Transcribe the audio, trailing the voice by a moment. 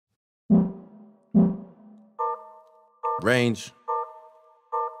Range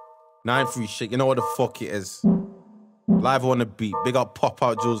 9-3 shit, you know what the fuck it is. Live on the beat, big up Pop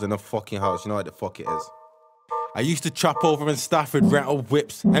Out Jules in the fucking house, you know what the fuck it is. I used to trap over in Stafford, rental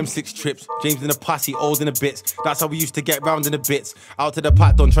whips, M6 trips, James in the posse, O's in the bits. That's how we used to get round in the bits. Out to the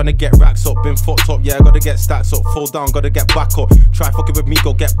pack done, trying to get racks up. Been fucked up, yeah, gotta get stacks up. Fall down, gotta get back up. Try fucking with me,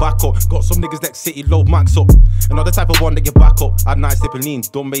 go get back up. Got some niggas next city, load max up. Another type of one that get back up. Had night sipping lean,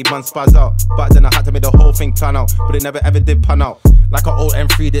 don't make man spaz out. Back then I had to make the whole thing plan out, but it never ever did pan out. Like an old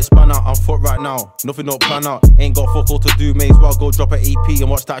M3 that span out, I'm fucked right now. Nothing don't plan out. Ain't got fuck all to do, may as well go drop an EP and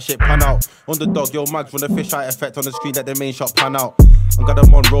watch that shit pan out. Underdog, yo mags, run the fisheye effect on the screen, let the main shot pan out. I'm got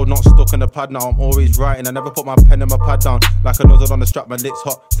them on road, not stuck in the pad now. I'm always writing, I never put my pen and my pad down. Like a nozzle on the strap, my lips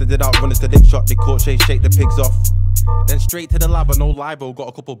hot. Send it out, run it's the lip shot. They caught shake the pigs off. Then straight to the lab, I no libo. Got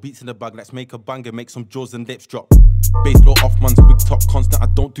a couple beats in the bag, let's make a banger, make some jaws and lips drop. Bass blow off, man's wig top constant, I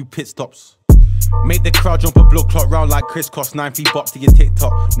don't do pit stops. Make the crowd jump a blood clot round like crisscross. 9 feet box to your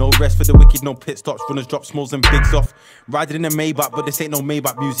TikTok. No rest for the wicked, no pit stops. Runners drop smalls and bigs off. Riding in a Maybach, but this ain't no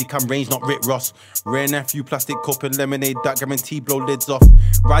Maybach music. I'm Range, not Rick Ross. Rare nephew, plastic cup and lemonade. That guarantee blow lids off.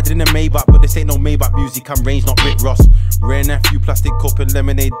 Riding in a Maybach, but this ain't no Maybach music. I'm Range, not Rick Ross. Rare nephew, plastic cup and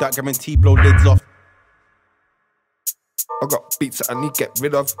lemonade. That guarantee blow lids off. I got beats that I need to get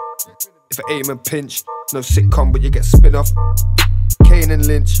rid of. If I aim and pinch, no sitcom, but you get spin off. Kane and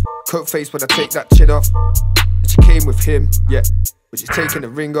Lynch, coat face when I take that chin off. And she came with him, yeah, but she's taking the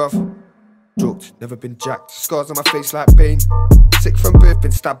ring off. Joked, never been jacked, scars on my face like Bane. Sick from birth,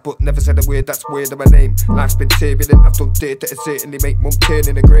 been stabbed but never said a word that's weird on my name. Life's been turbulent, I've done dirt that certainly make mum turn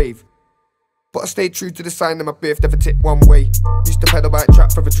in the grave. But I stayed true to the sign of my birth, never tipped one way. Used to pedal bike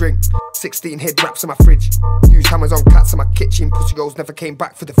trap for a drink, 16 head wraps in my fridge. Used hammers on cats in my kitchen, pussy girls never came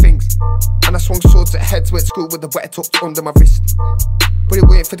back for the things. And I swung swords at heads, went to school with the wet tucked under my wrist. But it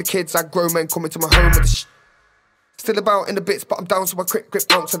waiting for the kids, I grown men coming to my home with the sh. Still about in the bits, but I'm down so I quick grip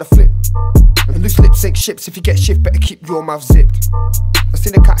bounce on the flip. And loose lips sink ships, if you get shift, better keep your mouth zipped. I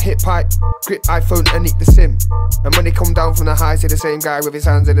seen a cat hit pipe, grip iPhone and eat the sim. And when they come down from the high, see the same guy with his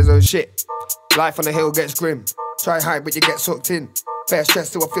hands in his own shit. Life on the hill gets grim. Try hide but you get sucked in. Fair stress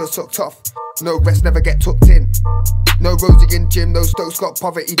till I feel sucked off. No rest, never get tucked in. No Rosie in gym, no Stokes got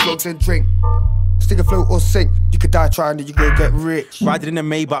poverty, drugs and drink. Stick afloat or sink, you could die trying and you go get rich. Riding in a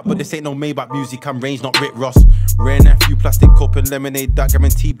Maybach, but this ain't no Maybach music. I'm Range, not Rick Ross. Rare nephew, plastic cup and lemonade. That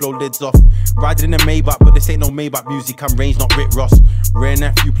guarantee blow lids off. Riding in a Maybach, but this ain't no Maybach music. I'm Range, not Rick Ross. Rare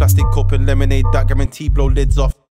nephew, plastic cup and lemonade. That guarantee blow lids off.